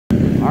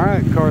All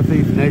right, Car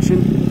Thief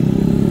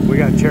Nation. We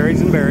got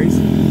cherries and berries.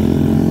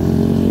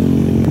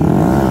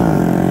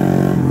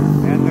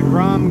 And the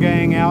Grom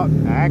gang out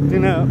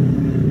acting up.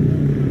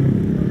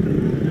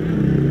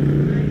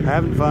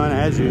 Having fun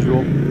as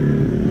usual.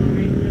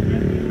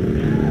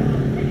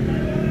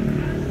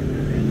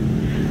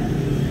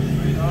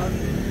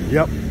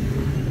 Yep.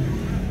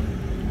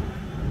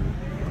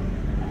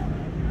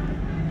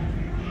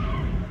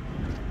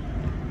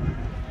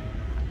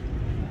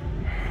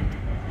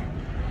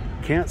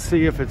 Can't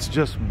see if it's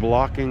just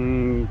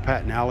blocking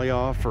Patton Alley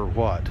off or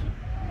what.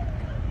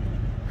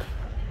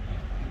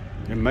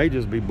 It may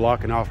just be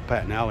blocking off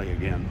Patton Alley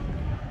again.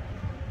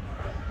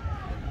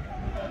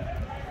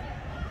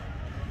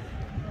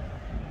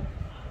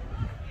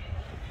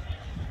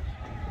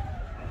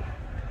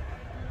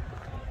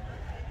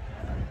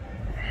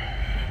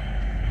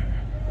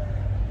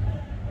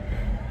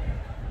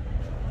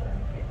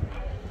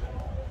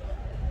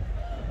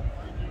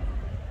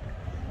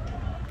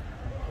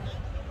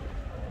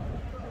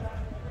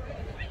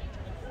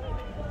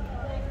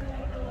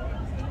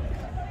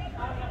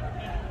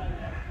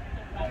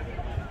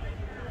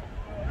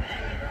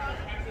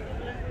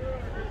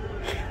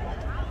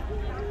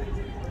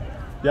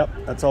 Yep,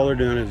 that's all they're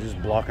doing is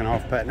just blocking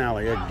off Patton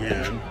Alley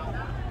again.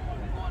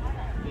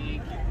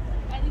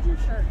 I need your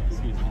shirt.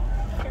 Excuse me.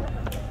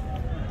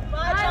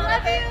 I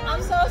love you.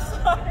 I'm so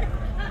sorry.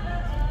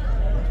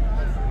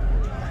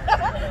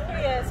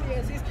 Yes,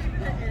 he's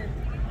pregnant.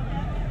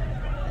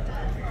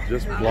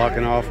 Just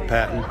blocking off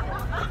Patton.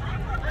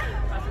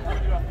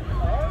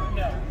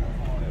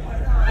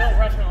 Don't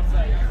rush on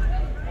site.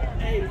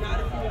 Hey,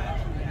 not if you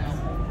actually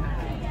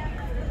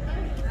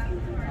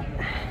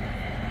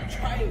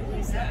try it at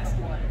least last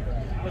one.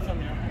 What's up,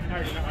 man? I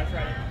already know. I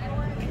tried it.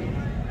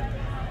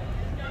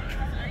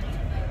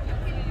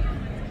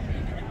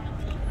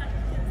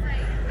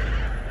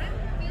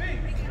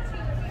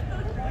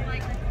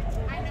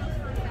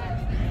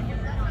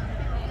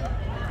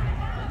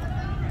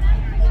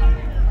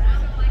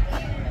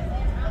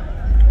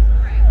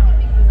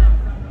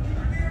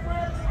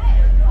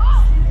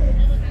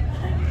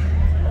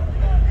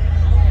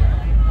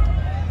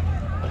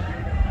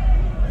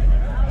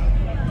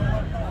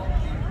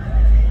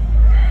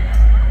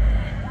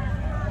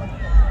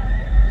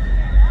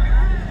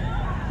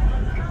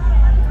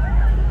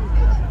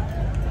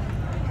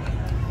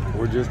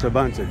 We're just a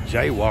bunch of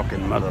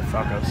jaywalking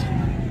motherfuckers.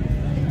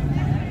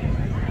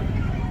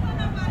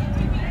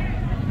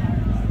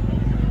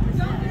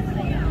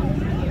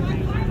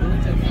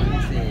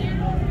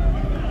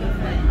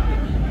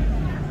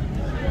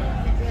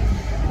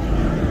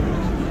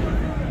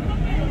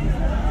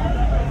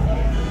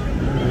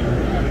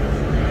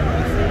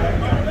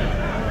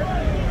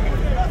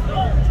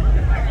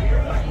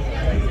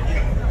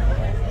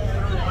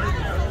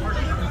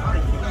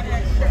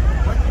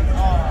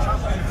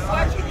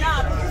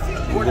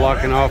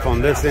 Blocking off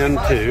on this end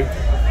too.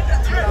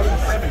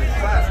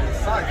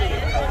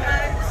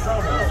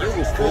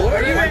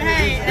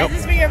 Hey, is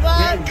this for your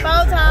vlog?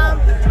 Bow time.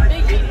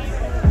 Biggie.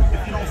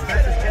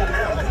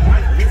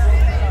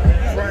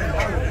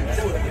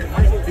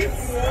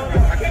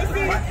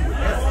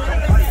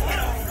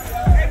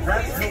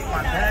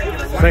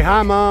 Say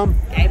hi, Mom.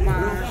 Hey,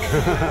 Mom.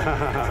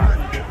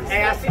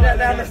 Hey, I see that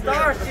down the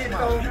star shit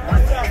though.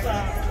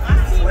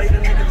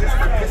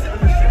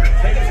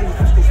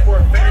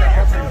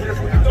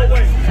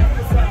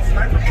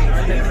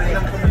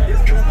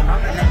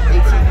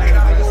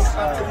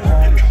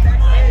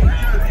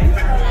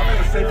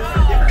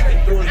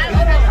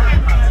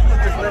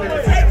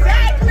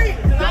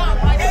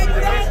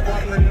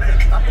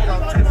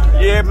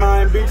 Yeah,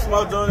 man, big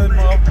smoke on this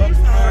motherfucker,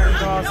 man. You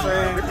know what I'm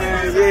saying?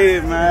 Man,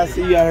 yeah, man. I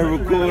see y'all here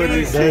recording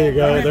this shit. There you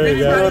go, there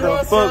you go. What the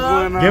fuck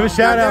going on? Give a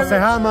shout out, say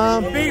hi,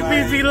 Mom. Big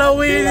BG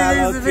low end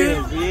in this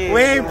bitch.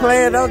 We ain't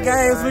playing no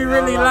games. We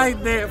really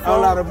like that. A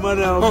lot of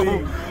money on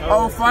me.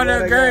 Oh, for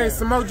that game.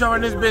 Smoke Joe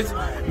in this bitch.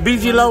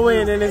 BG low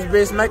end in this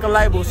bitch. Make a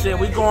label shit.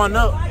 We going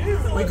up.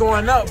 We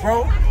going up,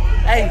 bro.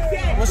 Hey,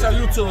 what's your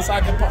YouTube so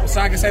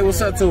I can say what's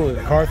up to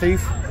it? Car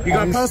Thief. You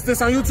gonna post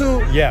this on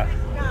YouTube? Yeah.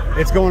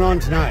 It's going on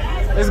tonight.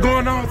 It's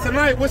going on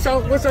tonight. What's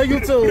your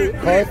YouTube?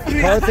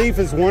 Car Thief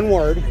is one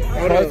word.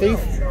 Car Thief,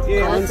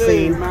 on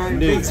scene,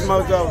 news.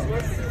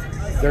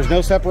 There's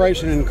no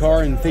separation in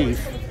car and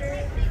thief.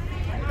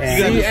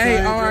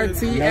 CARTHIFE.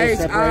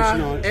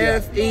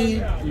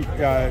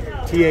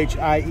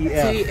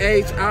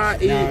 THIEF.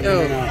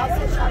 No.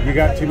 You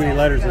got too many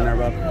letters in there,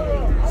 bub.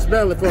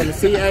 Spell it for me.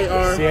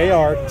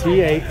 CARTH.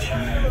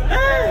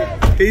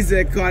 He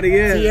said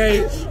Cartier.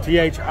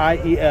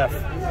 THIEF.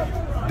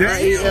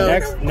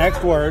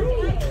 Next word,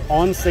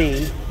 on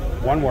scene,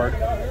 one word.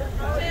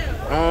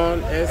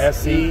 On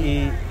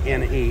SCENE.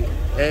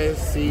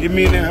 Give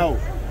me that hoe.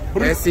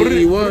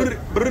 SCE what?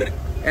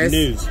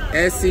 News.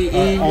 SCE.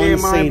 Yeah,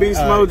 man, Big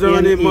Smoke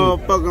on this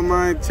motherfucker,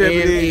 man.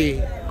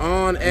 NE.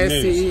 On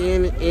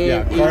SCENE.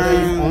 Yeah, Car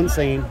Thief on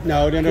scene.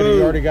 No,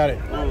 you already got it.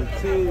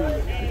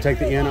 Take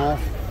the N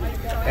off,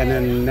 and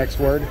then next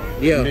word,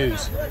 yeah.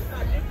 News.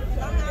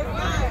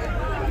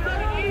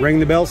 Ring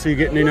the bell so you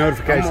get new I'm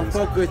notifications.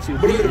 gonna fuck with you.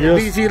 You'll-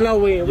 BG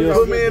Low End. We You'll,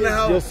 Put me in the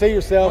house. you'll see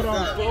yourself. Hold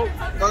on, folks.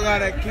 Fuck out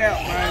that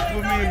cap, man.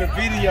 Put me in the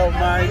video,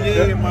 man.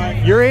 Yeah,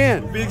 man. You're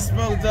in. Big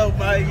smoke dope,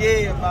 man.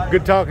 Yeah, man.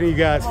 Good talking to you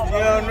guys.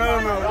 Yeah,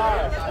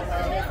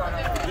 no.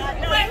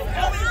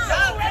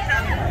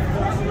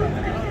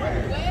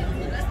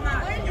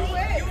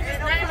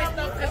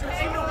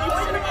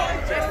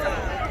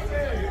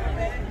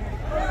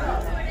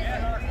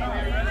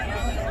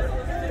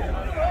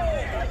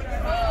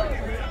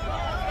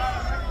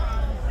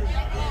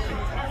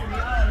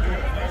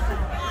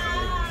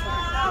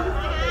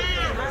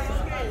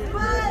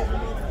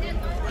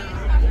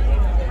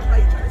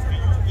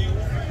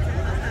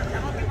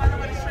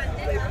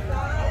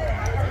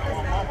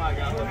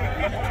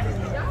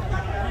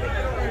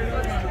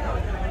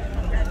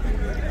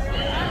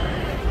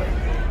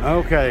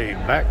 Okay,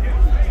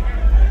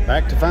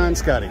 back to find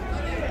Scotty.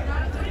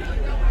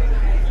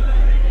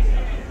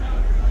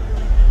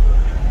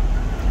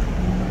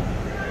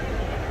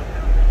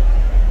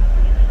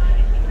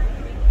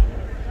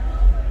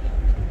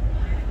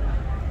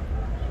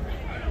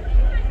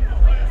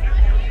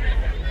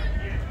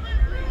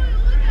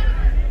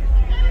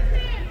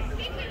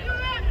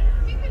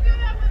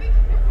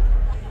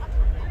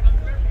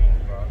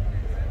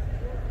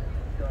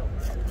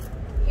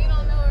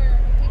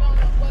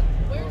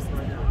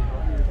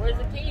 Where's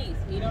the keys?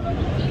 You don't know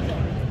where the keys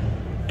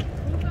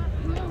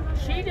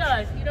are. She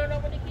does. You don't know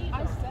where the keys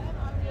are.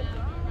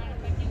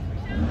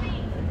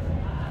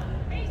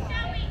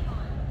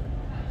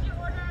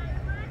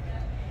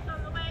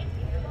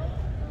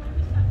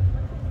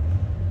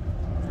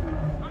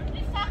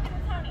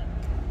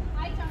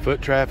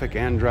 Foot traffic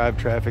and drive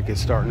traffic is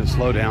starting to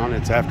slow down.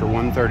 It's after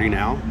 1:30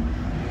 now.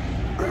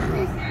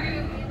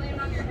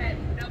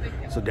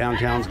 So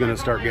downtown's going to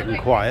start getting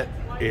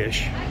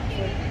quiet-ish.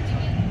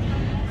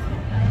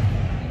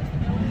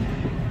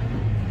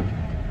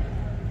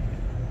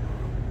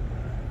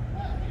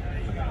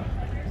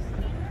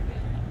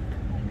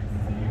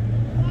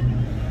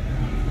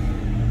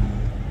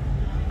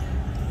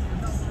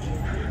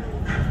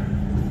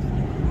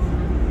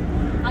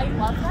 I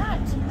love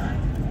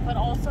that, but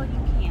also you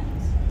can't.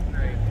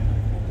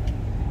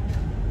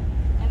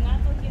 And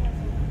that's what you have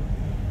to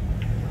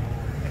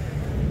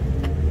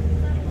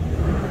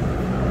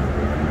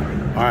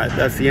do. All right,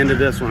 that's the end of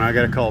this one. I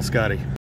got to call Scotty.